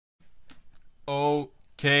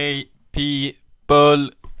Okay, people.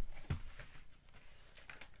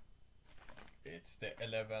 It's the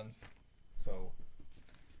 11th, so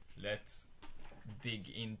let's dig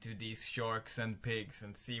into these sharks and pigs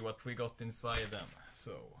and see what we got inside them.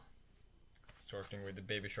 So, starting with the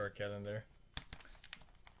baby shark calendar.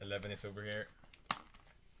 11 is over here.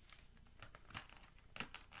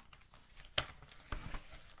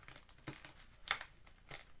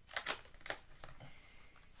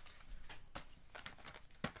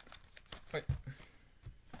 Wait.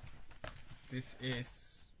 This is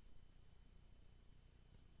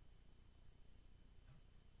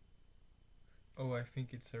I think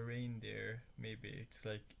it's a reindeer. Maybe it's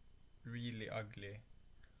like really ugly.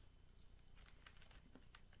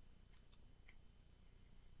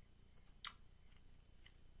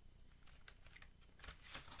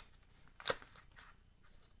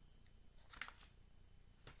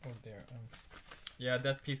 Oh dear. Yeah,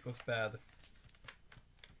 that piece was bad.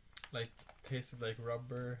 Like, tasted like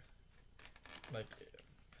rubber. Like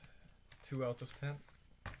 2 out of 10.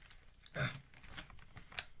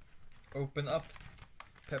 Open up,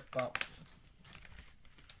 Peppa.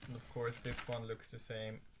 And of course this one looks the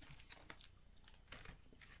same.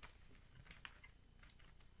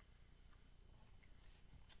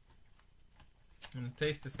 And it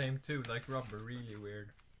tastes the same too, like rubber, really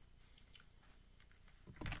weird.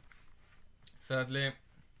 Sadly,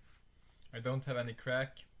 I don't have any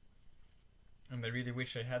crack. And I really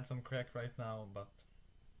wish I had some crack right now, but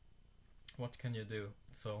what can you do?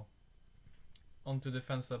 So, on to the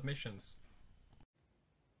fan submissions.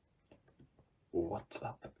 What's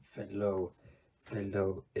up, fellow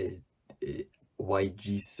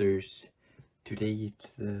YGsers? Today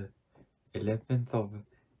it's the 11th of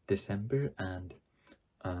December and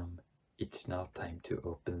it's now time to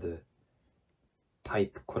open the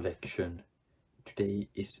pipe collection. Today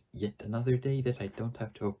is yet another day that I don't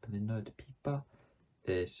have to open the Nerd Pipa,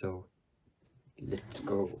 so let's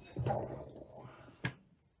go.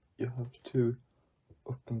 You have to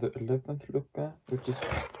open the 11th Luca, which is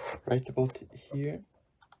right about here.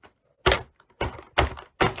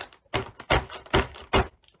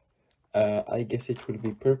 I guess it will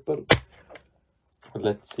be purple.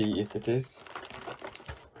 Let's see if it is.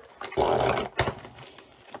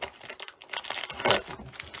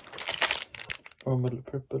 Normal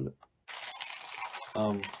purple.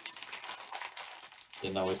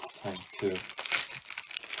 Yeah, now it's time to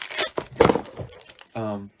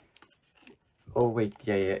oh wait,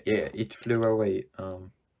 yeah, it flew away,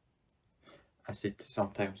 as it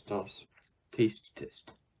sometimes does. Taste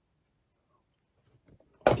test.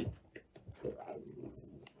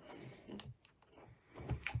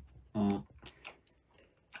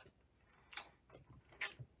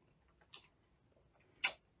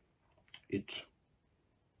 It's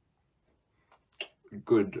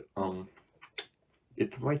good.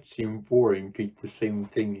 It might seem boring to eat the same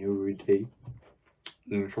thing every day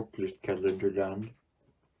in chocolate calendar land,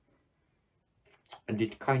 and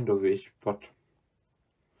it kind of is, but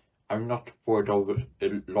I'm not bored of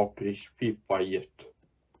licorice pipa yet.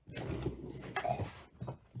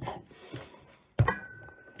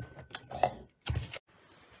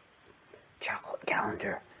 Chocolate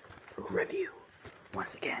calendar review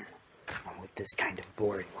once again, with this kind of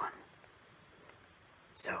boring one.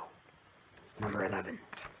 So, number 11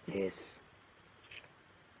 is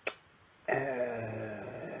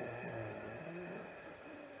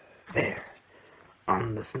there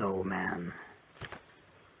on the snowman.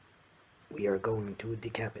 We are going to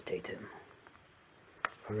decapitate him.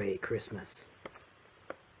 Hooray, Christmas.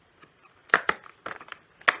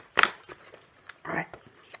 Alright.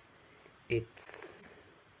 It's...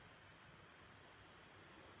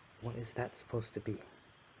 what is that supposed to be?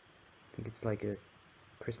 I think it's like a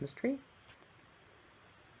Christmas tree?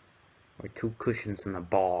 Or 2 cushions and a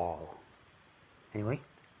ball. Anyway.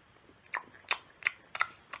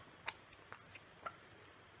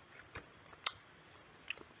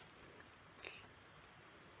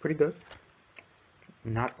 Pretty good.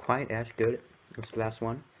 Not quite as good as the last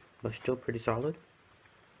one, but still pretty solid.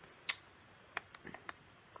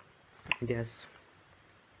 I guess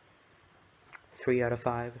 3 out of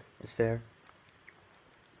 5 is fair.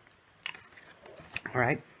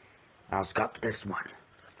 Alright, I also got this one.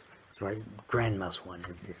 It's my grandma's one.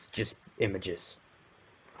 It's just images.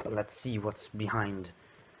 But let's see what's behind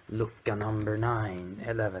Luca number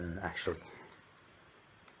 11 actually.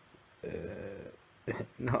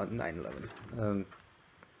 No, 11.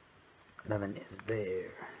 11 is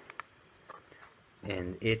there.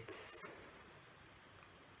 And it's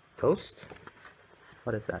toast?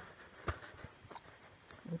 What is that?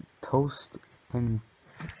 Toast and...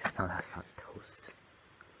 no, that's not toast.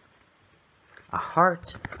 a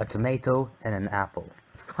heart, a tomato, and an apple.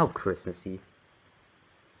 How Christmassy.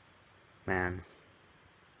 Man.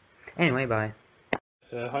 Anyway, bye.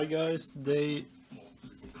 Hi guys, day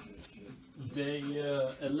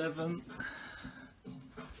 11.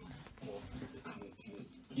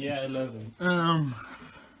 Yeah, 11.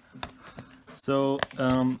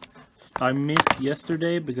 I missed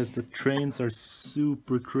yesterday because the trains are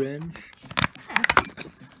super cringe.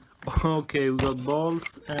 Okay, we got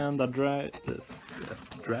balls and a dragon.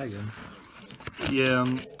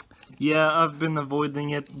 Yeah, I've been avoiding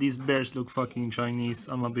it. These bears look fucking Chinese,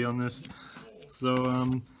 I'm gonna be honest. So,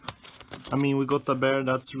 I mean, we got a bear,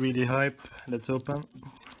 that's really hype. Let's open.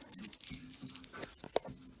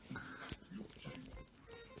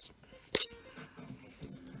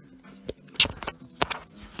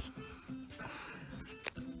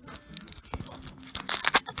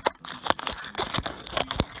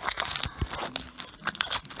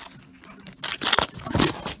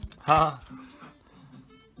 Ha!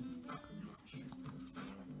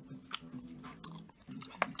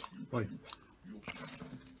 Wait.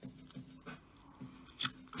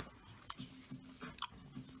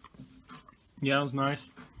 Yeah, it was nice.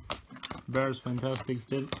 Bear's fantastic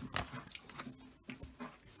still.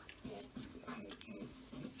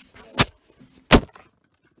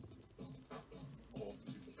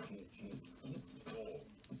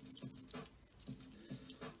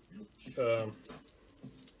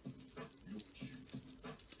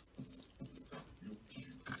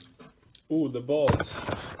 Ooh, the balls.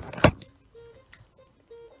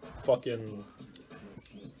 Fucking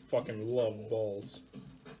love balls.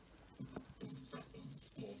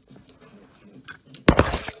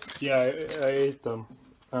 Yeah, I ate them.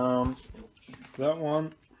 That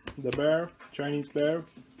one, the bear, Chinese bear.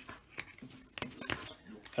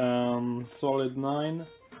 Solid 9.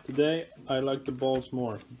 Today, I like the balls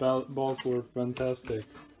more. Balls were fantastic.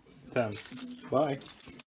 10. Bye.